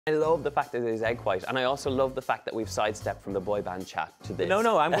I love the fact that it is egg white, and I also love the fact that we've sidestepped from the boy band chat to this.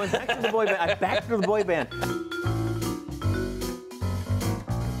 No, I'm going back to the boy band. I'm back to the boy band.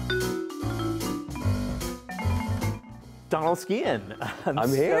 Donal Skehan.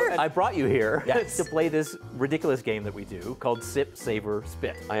 I'm here. I brought you here yes. to play this ridiculous game that we do called Sip, Savor,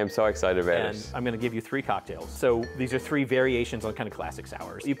 Spit. I am so excited about and it. I'm going to give you 3 cocktails. So these are 3 variations on kind of classic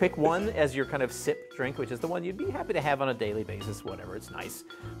sours. You pick one as your kind of sip drink, which is the one you'd be happy to have on a daily basis, whatever, it's nice.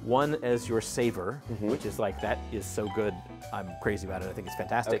 One as your savor, which is like, that is so good, I'm crazy about it, I think it's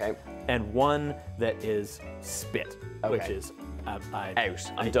fantastic. Okay. And one that is spit, which is I'm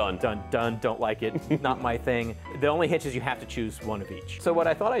done. Done, don't like it, not my thing. The only hitch is you have to choose one of each. So what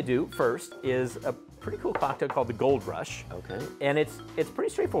I thought I'd do first is a pretty cool cocktail called the Gold Rush. Okay. And it's pretty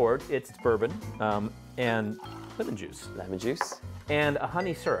straightforward. It's bourbon and lemon juice. Lemon juice. And a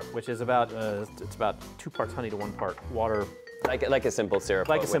honey syrup, which is about, it's about 2 parts honey to 1 part water. Like a simple syrup.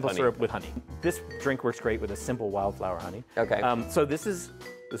 Like a simple syrup with honey. This drink works great with a simple wildflower honey. Okay. So this is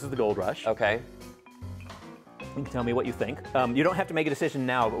the Gold Rush. Okay. You can tell me what you think. You don't have to make a decision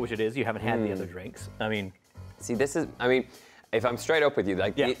now about which it is. You haven't had the other drinks. I mean, see, if I'm straight up with you,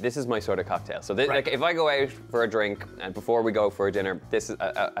 like this is my sort of cocktail. So like, if I go out for a drink and before we go for a dinner, this is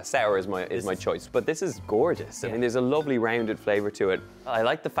a sour is my choice. But this is gorgeous. I mean, there's a lovely rounded flavor to it. I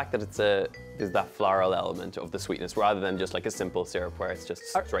like the fact that there's that floral element of the sweetness rather than just like a simple syrup where it's just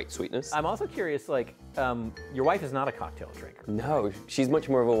straight sweetness. I'm also curious, like, your wife is not a cocktail drinker. No, she's much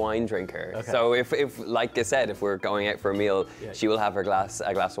more of a wine drinker. Okay. So if like I said, if we're going out for a meal, she will have a glass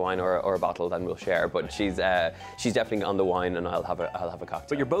of wine or a bottle, and we'll share. But she's definitely on the wine, and I'll have a cocktail.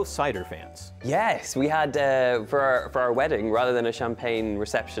 But you're both cider fans. Yes, we had for our wedding, rather than a champagne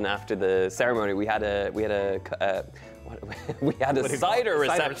reception after the ceremony, we had a cider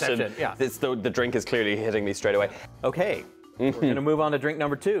reception. Yeah. The drink is clearly hitting me straight away. Okay. We're going to move on to drink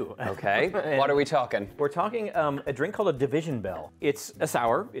number 2. Okay. What are we talking? We're talking a drink called a Division Bell. It's a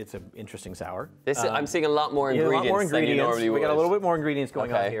sour. It's an interesting sour. I'm seeing a lot more ingredients, than you normally would. We got a little bit more ingredients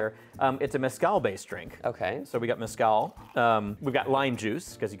going on here. It's a mezcal-based drink. Okay. So we got mezcal. We've got lime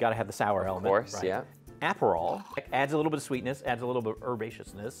juice, because you got to have the sour element. Of course, yeah. Aperol adds a little bit of sweetness, adds a little bit of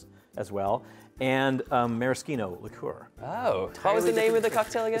herbaceousness as well, and maraschino liqueur. Oh, what was the name of the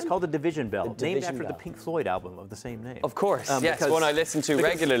cocktail again? It's called the Division Bell, named after Bell. the Pink Floyd album of the same name. Of course, yes, one I listen to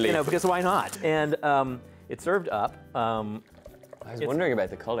regularly. You know, because why not? And it's served up. I was wondering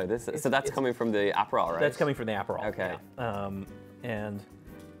about the color. So that's coming from the Aperol, right? That's coming from the Aperol. Okay. Yeah. And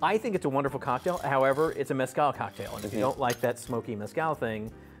I think it's a wonderful cocktail. However, it's a mezcal cocktail, and if you don't like that smoky mezcal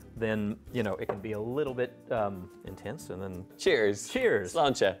thing, then, you know, it can be a little bit intense, and then... Cheers. Cheers.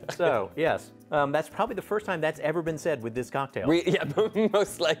 Sláinte. So, yes. That's probably the first time that's ever been said with this cocktail. Yeah,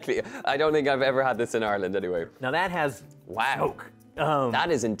 most likely. I don't think I've ever had this in Ireland anyway. Now that has smoke. That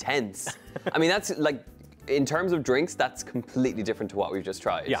is intense. I mean, that's like, in terms of drinks, that's completely different to what we've just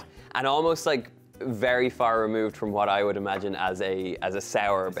tried. Yeah. And almost like very far removed from what I would imagine as a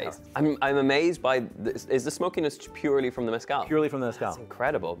sour base. I'm amazed by this. Is the smokiness purely from the mezcal? Purely from the mezcal. That's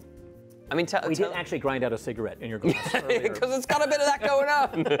incredible. I mean, we didn't actually grind out a cigarette in your glass. Because it's got a bit of that going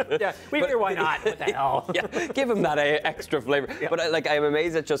on. Yeah, we figure why not? What the hell? Yeah, give him that extra flavor. Yeah. But I'm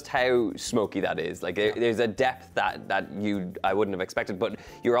amazed at just how smoky that is. Like, there's a depth that I wouldn't have expected. But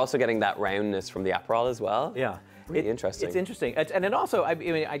you're also getting that roundness from the Aperol as well. Yeah. Really interesting. It's interesting, and it also, I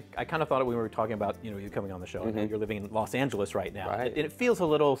mean, I kind of thought when we were talking about, you know, you coming on the show, and you're living in Los Angeles right now, and it feels a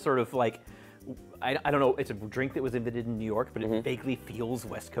little sort of like, I don't know, it's a drink that was invented in New York, but it vaguely feels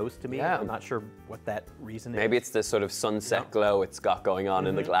West Coast to me. Yeah. I'm not sure what that reason is. Maybe it's the sort of sunset glow it's got going on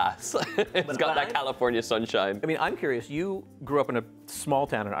in the glass. It's got that California sunshine. I mean, I'm curious, you grew up in a small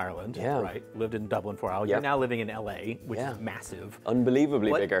town in Ireland, right? Lived in Dublin for a while. You're now living in LA, which is massive.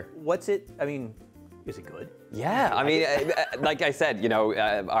 Unbelievably bigger. What's it, I mean, is it good? Yeah, I mean, like I said, you know,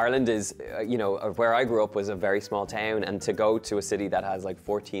 Ireland is, you know, where I grew up was a very small town, and to go to a city that has like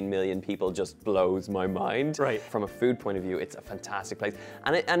 14 million people just blows my mind. Right. From a food point of view, it's a fantastic place,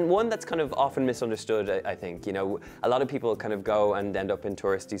 and one that's kind of often misunderstood. I think, you know, a lot of people kind of go and end up in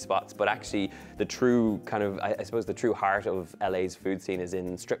touristy spots, but actually, the true kind of, I suppose, the true heart of LA's food scene is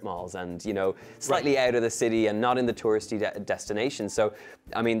in strip malls, and you know, slightly out of the city and not in the touristy destinations. So,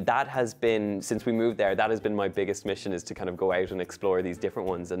 I mean, that has been, since we moved there, that has been my biggest mission, is to kind of go out and explore these different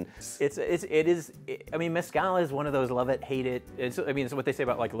ones. And I mean, mezcal is one of those love it, hate it. I mean, it's what they say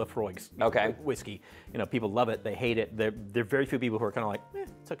about like Lafroig's whiskey. You know, people love it, they hate it. There are very few people who are kind of like,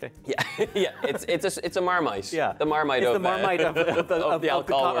 it's okay. Yeah, yeah. It's a Marmite. Yeah, the Marmite. It's of the Marmite of the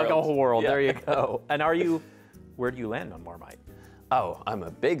alcohol world. Yeah. There you go. And where do you land on Marmite? Oh, I'm a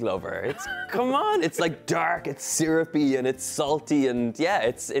big lover. It's come on, it's like dark, it's syrupy, and it's salty, and yeah,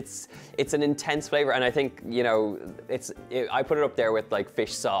 it's an intense flavor. And I think, you know, I put it up there with like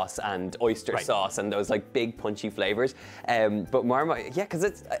fish sauce and oyster sauce and those like big punchy flavors. But Marmite, yeah, because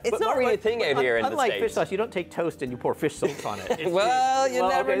it's not really a thing out here in the States. Unlike fish sauce, you don't take toast and you pour fish sauce on it. Well, you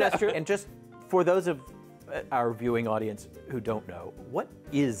never know. That's true. And just for those of our viewing audience who don't know, what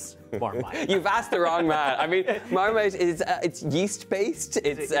is Marmite? You've asked the wrong man. I mean, Marmite is it's yeast based.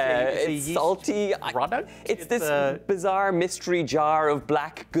 It's yeast salty. Product? It's this bizarre mystery jar of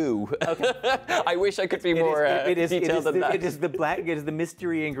black goo. Okay. I wish I could be more detailed than that. It is the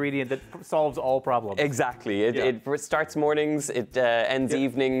mystery ingredient that solves all problems. Exactly. It starts mornings. It ends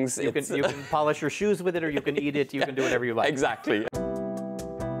evenings. You can polish your shoes with it, or you can eat it. You can do whatever you like. Exactly.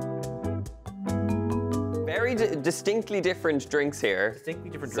 Very distinctly different drinks here. Distinctly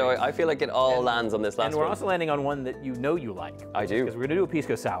different drinks. So I feel like it all lands on this last one. And we're also landing on one that you know you like. I do. Because we're going to do a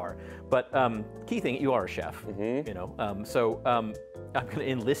pisco sour. But key thing, you are a chef, you know. I'm going to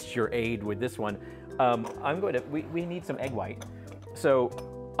enlist your aid with this one. We need some egg white. So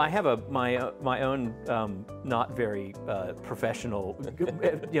I have my own not very professional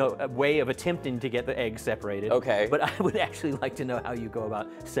way of attempting to get the eggs separated. Okay. But I would actually like to know how you go about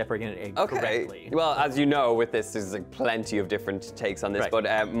separating an egg correctly. Well, as you know, with this, there's like plenty of different takes on this. Right.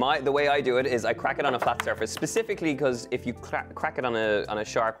 But the way I do it is I crack it on a flat surface, specifically because if you crack it on a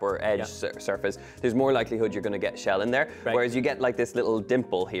sharp or edge surface, there's more likelihood you're going to get shell in there. Right. Whereas you get like this little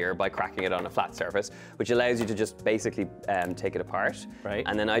dimple here by cracking it on a flat surface, which allows you to just basically take it apart. Right.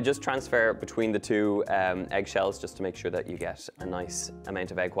 And then I just transfer between the two eggshells just to make sure that you get a nice amount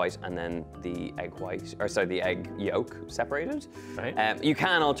of egg white and then the egg yolk separated. Right. You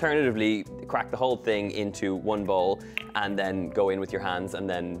can alternatively crack the whole thing into one bowl and then go in with your hands and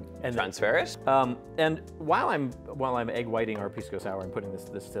then transfer it. And while I'm egg whiting our pisco sour and putting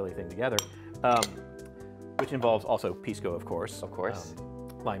this silly thing together, which involves also pisco, of course,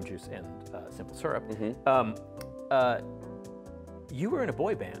 lime juice and simple syrup. You were in a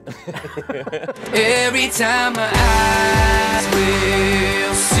boy band. Every time my eyes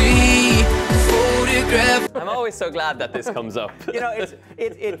will see photograph. I'm always so glad that this comes up. You know,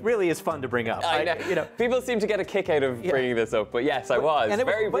 it really is fun to bring up. I know. You know, people seem to get a kick out of bringing this up, but yes, I was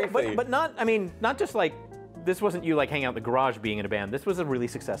very briefly. But not. I mean, not just like. This wasn't you like hanging out in the garage being in a band. This was a really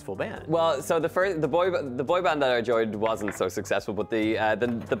successful band. Well, so the boy band that I joined wasn't so successful, but the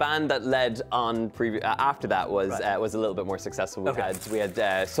band that led on after that was a little bit more successful. We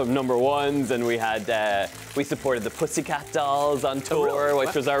had some number ones, and we supported the Pussycat Dolls on tour,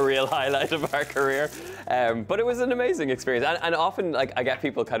 which was our real highlight of our career. But it was an amazing experience, and often like I get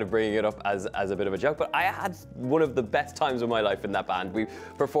people kind of bringing it up as a bit of a joke, but I had one of the best times of my life in that band. We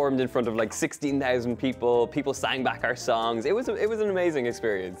performed in front of like 16,000 people. People sang back our songs. It was an amazing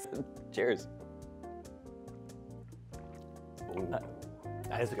experience. Cheers.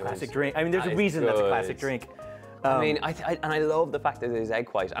 That is a classic drink. I mean, there's a reason that's a classic drink. I mean, I love the fact that there's egg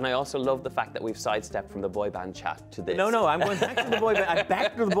white, and I also love the fact that we've sidestepped from the boy band chat to this. No, I'm going back to the boy band. I'm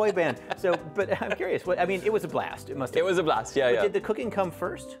back to the boy band. So, but I'm curious. I mean, it was a blast. It must have. It was a blast. Yeah. Did the cooking come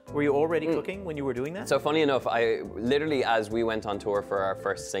first? Were you already cooking when you were doing that? So funny enough, I literally, as we went on tour for our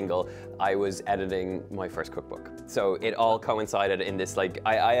first single, I was editing my first cookbook. So it all coincided in this like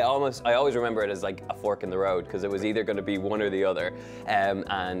I always remember it as like a fork in the road because it was either going to be one or the other,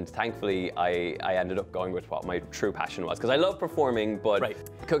 and thankfully I ended up going with what my true passion was, because I love performing, but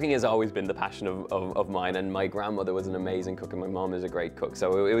cooking has always been the passion of mine, and my grandmother was an amazing cook and my mom is a great cook,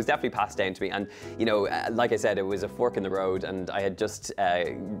 so it was definitely passed down to me. And you know, like I said, it was a fork in the road, and I had just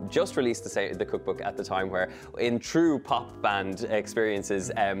released the cookbook at the time, where in true pop band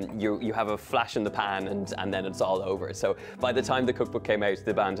experiences, you have a flash in the pan and then it's all over. So by the time the cookbook came out,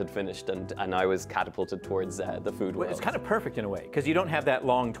 the band had finished and I was catapulted towards the food world. It's kind of perfect in a way, because you don't have that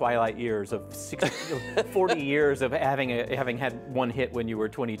long twilight years of 40 years of having had one hit when you were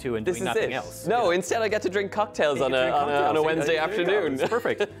 22 and doing nothing else. No, instead I get to drink cocktails on a Wednesday afternoon. It's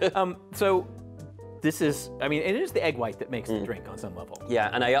perfect. So this is, I mean, it is the egg white that makes the drink on some level.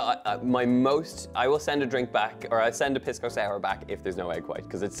 Yeah, and I will send a drink back, or I send a pisco sour back if there's no egg white,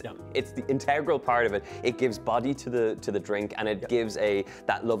 because it's the integral part of it. It gives body to the drink, and it gives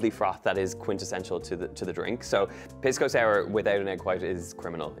that lovely froth that is quintessential to the drink. So pisco sour without an egg white is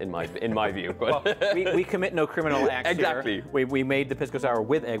criminal in my view. But well, we commit no criminal acts. Exactly. Here. We made the pisco sour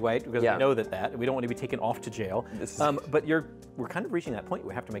with egg white because we know that we don't want to be taken off to jail. But we're kind of reaching that point.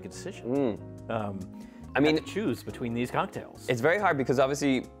 We have to make a decision. I mean, to choose between these cocktails. It's very hard because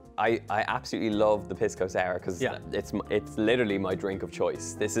obviously I absolutely love the pisco sour because it's literally my drink of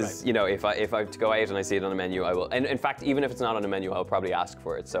choice. This is, you know, if I have to go out and I see it on a menu, I will. And in fact, even if it's not on a menu, I'll probably ask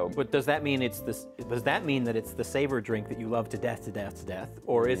for it. So. But does that mean does that mean that it's the savor drink that you love to death,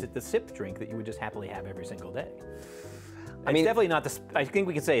 or is it the sip drink that you would just happily have every single day? I mean, it's definitely not the. I think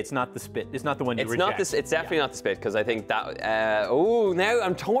we can say it's not the spit. It's not the one you reject. It's definitely not the spit because I think that. Now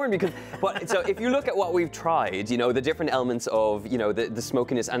I'm torn because. But so if you look at what we've tried, you know, the different elements of, you know, the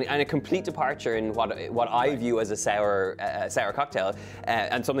smokiness and a complete departure in what I view as a sour cocktail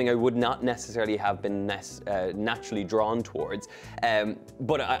and something I would not necessarily have been naturally drawn towards.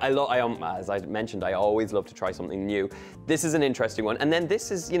 But as I mentioned, I always love to try something new. This is an interesting one, and then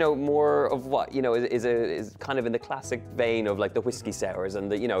this is, you know, more of what, you know, is kind of in the classic vein of like the whiskey sours, and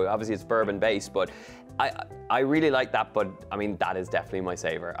the, you know, obviously it's bourbon based, but I really like that. But I mean, that is definitely my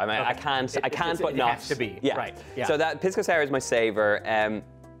savor. I mean, I can't but not. It has to be. Yeah. Right. Yeah. So that pisco sour is my savor.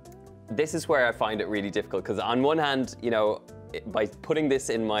 This is where I find it really difficult because on one hand, you know, by putting this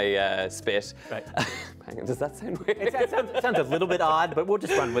in my spit. Right. Does that sound weird? It sounds a little bit odd, but we'll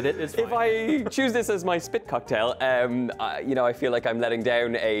just run with it. It's fine. If I choose this as my spit cocktail, you know, I feel like I'm letting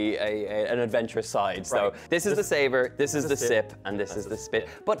down an adventurous side. So this is the savor, this is the sip, and this is the spit.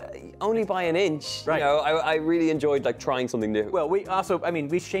 But only by an inch. Right. You know, I really enjoyed like trying something new. Well, we also, I mean,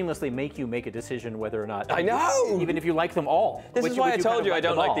 we shamelessly make you make a decision whether or not. I know. Even if you like them all. This is why I told you I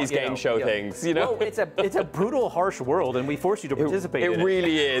don't like these game show things. You know. Well, it's a brutal, harsh world, and we force you to participate in it. It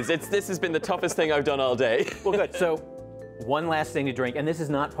really is. This has been the toughest thing I've done all day. Well, good. So, one last thing to drink, and this is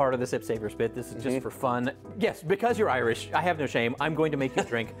not part of the Sip, Savor, Spit. This is just for fun. Yes, because you're Irish, I have no shame. I'm going to make you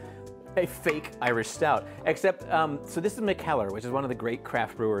drink a fake Irish stout. Except, so this is McKellar, which is one of the great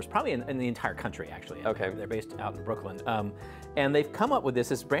craft brewers, probably in the entire country, actually. Okay. They're based out in Brooklyn. And they've come up with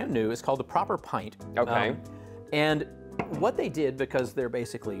this. It's brand new. It's called the Proper Pint. Okay. And what they did, because they're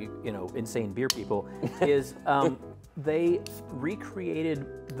basically, you know, insane beer people, is they recreated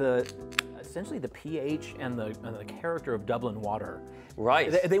essentially the pH and the character of Dublin water.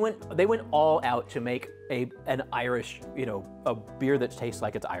 Right. They went all out to make an Irish, you know, a beer that tastes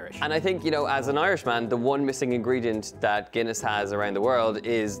like it's Irish. And I think, you know, as an Irishman, the one missing ingredient that Guinness has around the world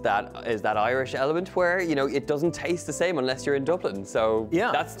is that Irish element where, you know, it doesn't taste the same unless you're in Dublin. So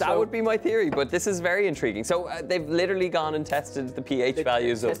yeah, that would be my theory. But this is very intriguing. So they've literally gone and tested the pH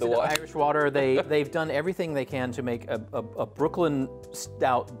values of the water. Irish water. They've done everything they can to make a Brooklyn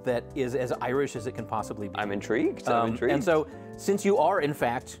stout that is as Irish as it can possibly be. I'm intrigued. I'm intrigued. And so, since you are in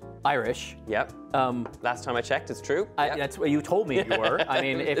fact Irish. Yep. Last time I checked, it's true. Yep. That's what you told me you were. I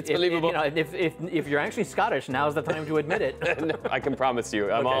mean, it's believable. You know, if you're actually Scottish, now's the time to admit it. No, I can promise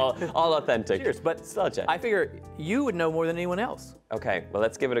you, I'm all authentic. Cheers. But I figure you would know more than anyone else. Okay. Well,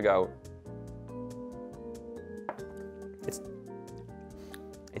 let's give it a go.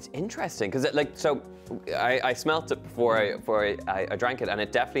 It's interesting because I smelt it before I drank it, and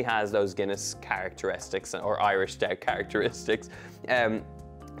it definitely has those Guinness characteristics or Irish stout characteristics.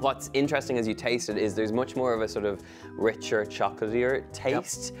 What's interesting as you taste it is there's much more of a sort of richer, chocolatier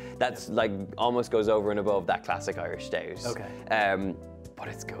taste that's like almost goes over and above that classic Irish stout. Okay. But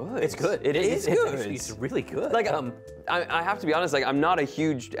it's good. It's good. It is good. It's really good. Like, I have to be honest, like I'm not a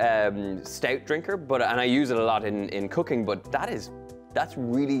huge stout drinker, and I use it a lot in cooking, but that's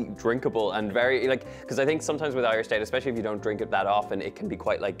really drinkable and very, like, because I think sometimes with Irish stout, especially if you don't drink it that often, it can be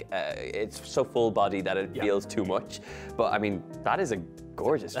quite like, it's so full body that it feels too much. But I mean, that is a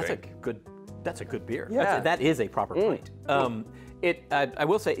gorgeous drink. That's a good beer. Yeah. That is a proper pint. I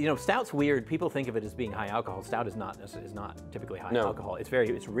will say, you know, stout's weird. People think of it as being high alcohol. Stout is not typically high alcohol. It's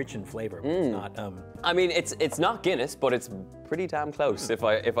rich in flavor, but it's not. I mean, it's not Guinness, but it's pretty damn close, if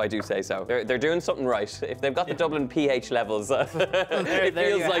I do say so. They're doing something right. If they've got the Dublin pH levels, it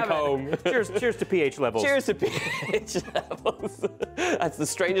feels like home. Cheers to pH levels. Cheers to pH levels. That's the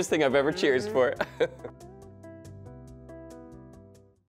strangest thing I've ever cheersed for.